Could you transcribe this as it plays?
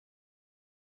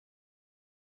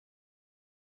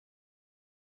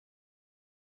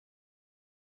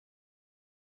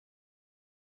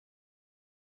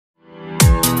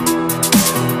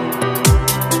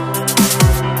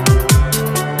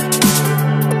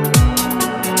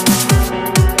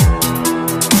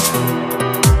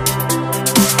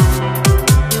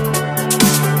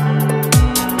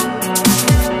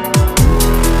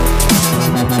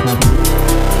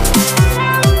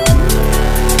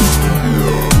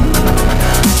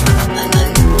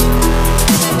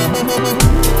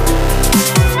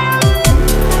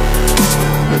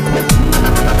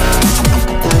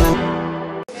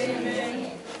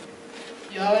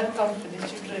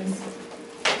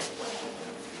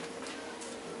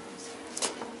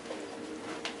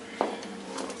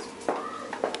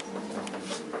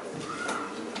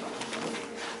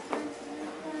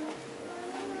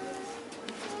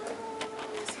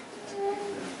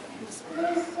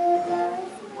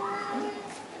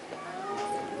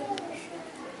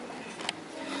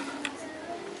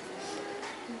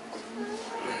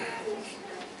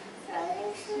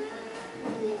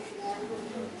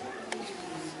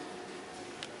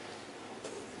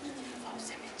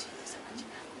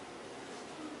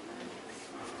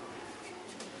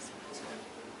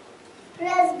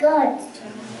Praise God.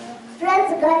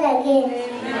 Praise God again.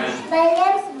 Amen. My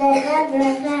name is Bernard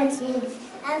Brahmachin.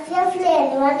 I'm fearfully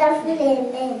and wonderfully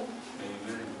made.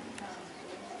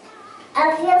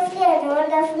 I'm fearfully and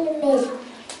wonderfully made.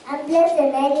 I'm blessed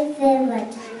and highly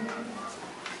favored.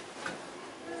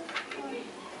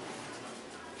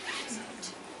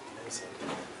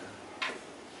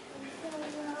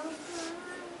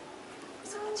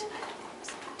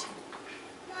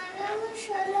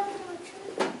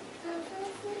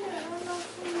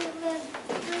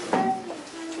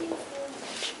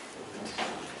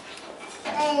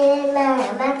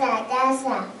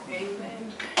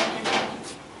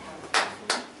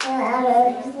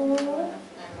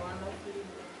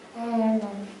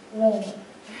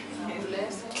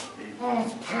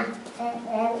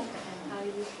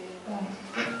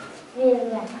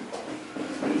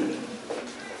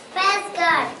 Praise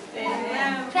God.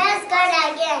 Amen. Praise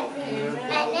God again. Amen.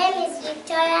 My name is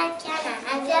Victoria Kiana.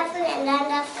 I'm fearfully and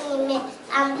wonderfully made.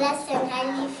 I'm blessed and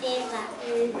highly favored.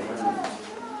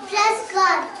 Praise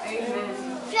God. Amen.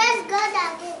 Praise God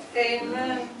again.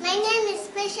 Amen. My name is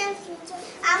Patience Victor.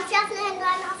 I'm fearfully and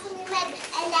wonderfully made,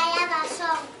 and I have a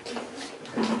song.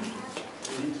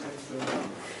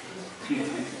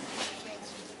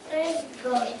 Praise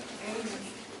God. Amen.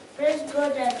 Praise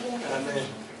God again. Amen.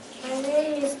 My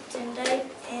name is Tendai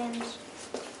and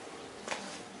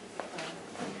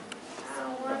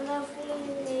I'm wonderfully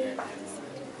made.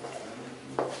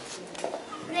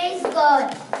 Praise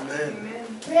God.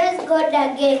 Amen. Praise God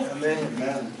again.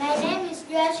 Amen. My name is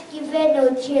Josh Kiven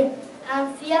Ochin.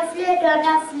 I'm fearfully and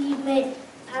wonderfully made.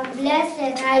 I'm blessed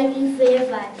and highly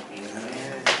favored.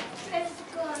 Amen. Praise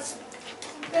God.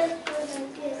 Praise God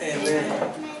again.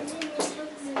 Amen. My name is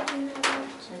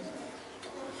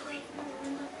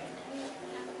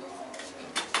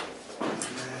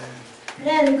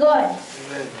Praise God.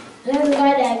 Amen. Praise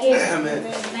God again. Amen.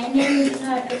 My name is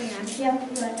Norton. I'm fearfully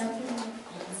and wonderfully made.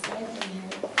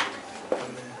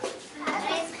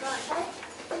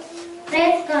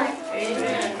 Praise God.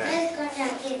 Amen. Praise God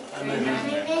again. Amen.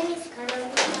 My name is Carol.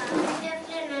 I'm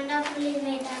fearfully and wonderfully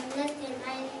made. I'm blessed and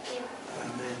highly favored.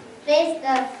 Praise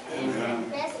God.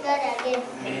 Amen. Praise God again.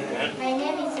 Amen. My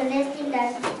name is Celestine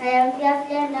Dan. I am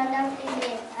fearfully and wonderfully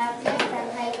made. I'm blessed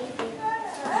and highly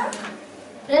favored.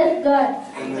 Praise God.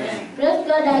 Amen. Praise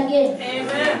God again.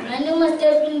 Amen. My name is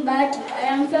Stephen Bat. I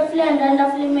am fearfully and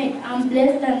wonderfully made. I'm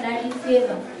blessed and highly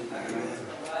favored.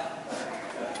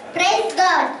 Praise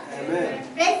God. Amen.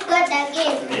 Praise God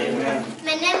again. Amen.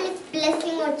 My name is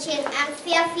Blessing Ochin. I'm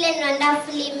fearfully and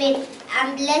wonderfully made.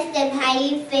 I'm blessed and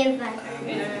highly favored.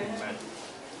 Amen.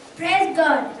 Praise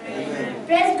God. Amen.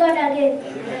 Praise God again.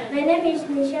 Amen. My name is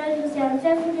Michelle Lucy. I'm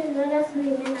fearfully and wonderfully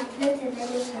made. I'm blessed and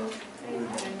highly favored.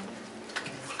 Amen.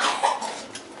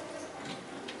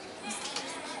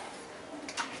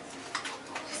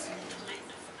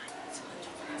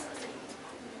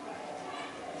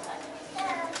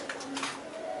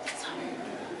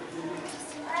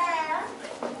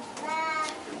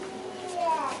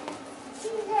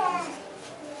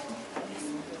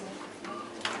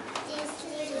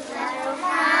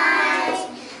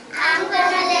 I'm gonna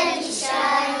let it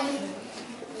shine.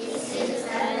 This is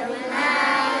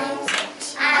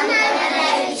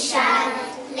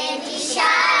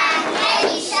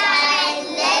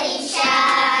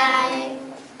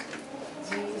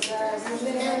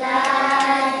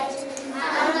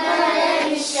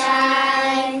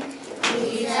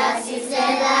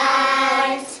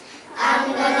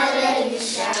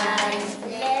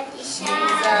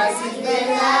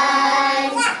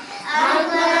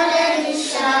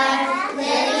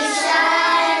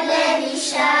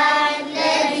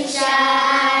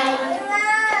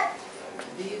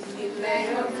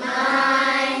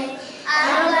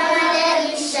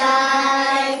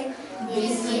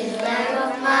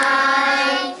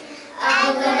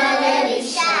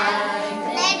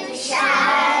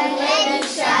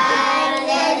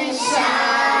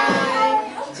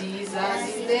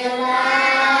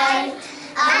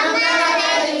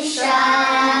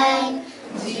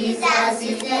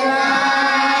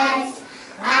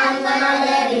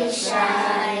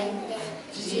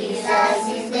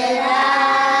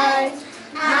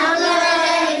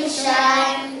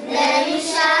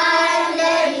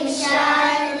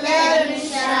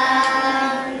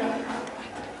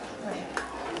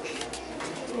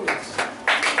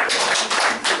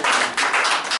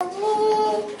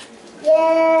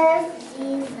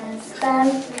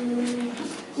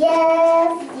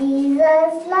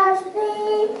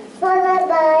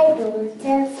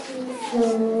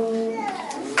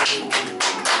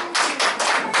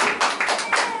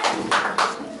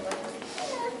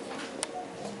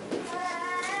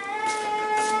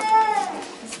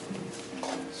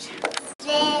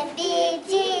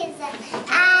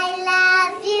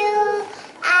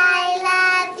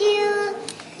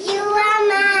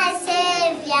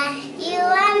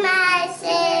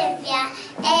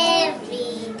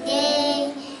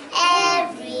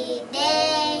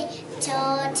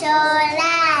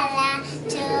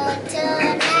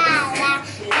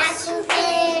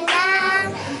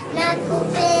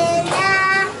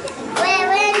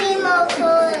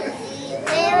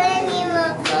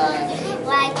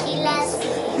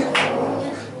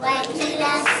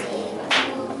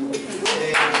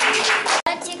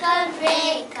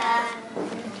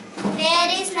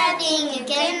nothing you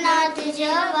cannot do,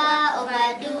 Jehovah,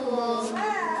 overdo.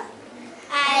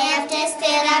 I have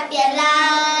tasted up your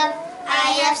love,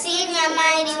 I have seen your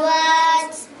mighty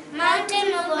words.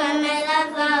 Mountain over my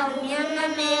love, Unyama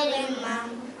Melema.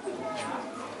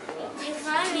 You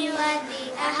found me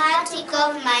worthy, a hearty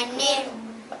of my name,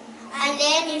 and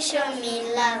then you show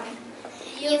me love.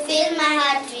 You fill my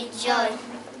heart with joy.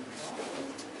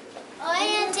 Oh,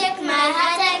 you take my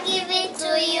heart, I give it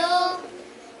to you.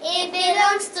 It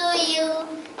belongs to you.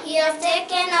 You have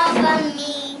taken over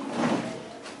me.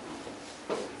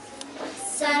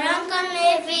 Surround come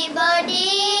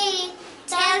everybody.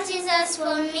 Tell Jesus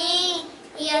for me.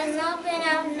 He has opened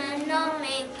up, no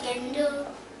man can do.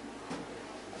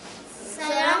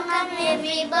 Surround come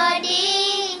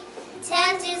everybody.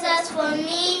 Tell Jesus for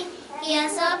me. He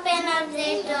has opened up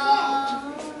the door.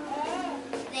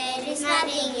 There is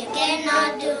nothing you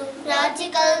cannot do,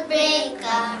 prodigal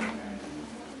breaker.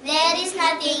 There is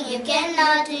nothing you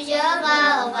cannot do,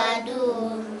 Jehovah,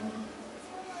 overdo.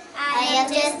 I have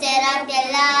tasted of your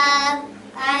love,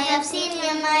 I have seen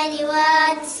your mighty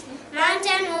words.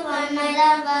 Mountain over my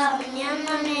love,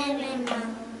 Unyama Melema.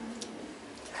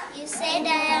 You said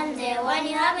I am the one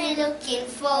you have been looking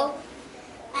for,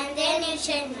 and then you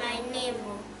changed my name.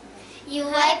 You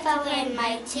wipe away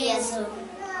my tears.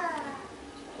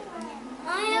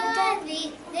 Oh, you're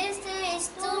worthy, this is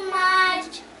too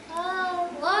much. Oh,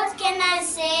 what can I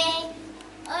say?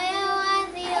 Oh, you're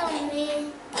worthy of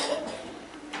me.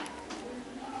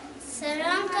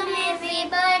 Surround come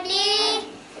everybody.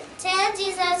 Tell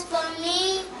Jesus for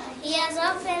me. He has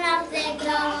opened up the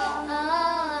door.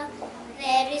 Oh,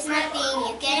 there is nothing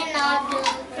you cannot do,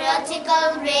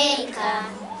 prodigal breaker.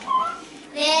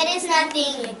 There is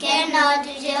nothing you cannot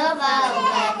do, Jehovah,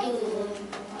 overdo.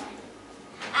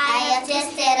 I have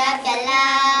tasted of your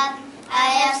love, I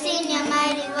have seen your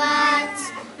mighty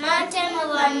words. Mountain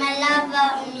over my love,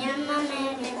 Unyama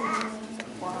Melema.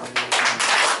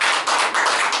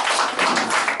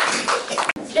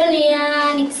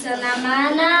 Duniani kisana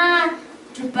maana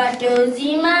tupate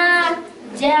uzima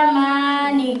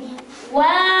jamani,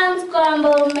 once kwamba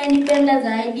umenipenda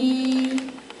zaidi,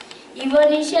 hivyo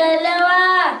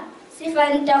nishaelewa sifa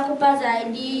nitakupa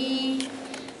zaidi.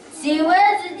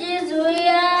 Siwezi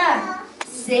jizuia,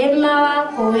 sema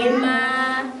wako wema,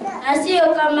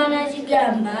 asio kama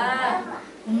najigamba,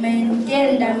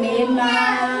 umenitenda mema.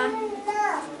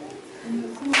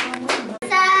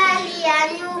 Asali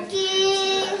ya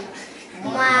nyuki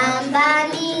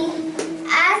mwambani,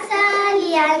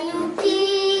 asali ya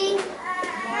nyuki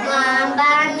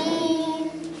mwambani.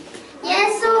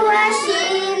 Yesu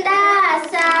washinda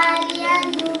asali ya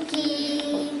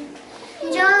nyuki.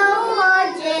 Njoo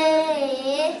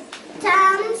uonje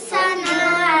tamu sana.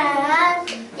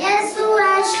 Yesu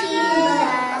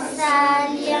washinda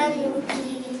asali ya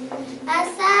nyuki.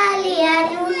 Asali ya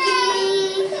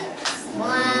nyuki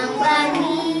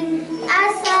mwambani,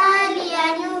 asali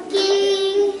ya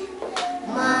nyuki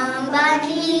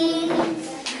mwambani.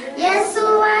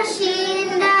 Yesu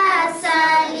washinda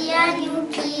asali ya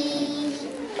nyuki.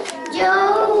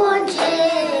 Njoo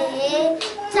uonje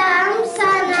tamu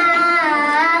sana.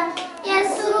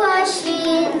 Yesu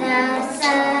washinda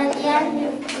asali ya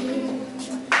nyuki.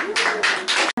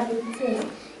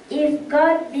 If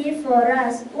God be for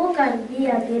us, who can be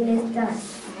against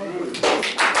us?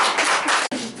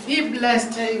 Be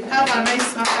blessed. Have a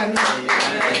nice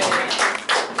afternoon.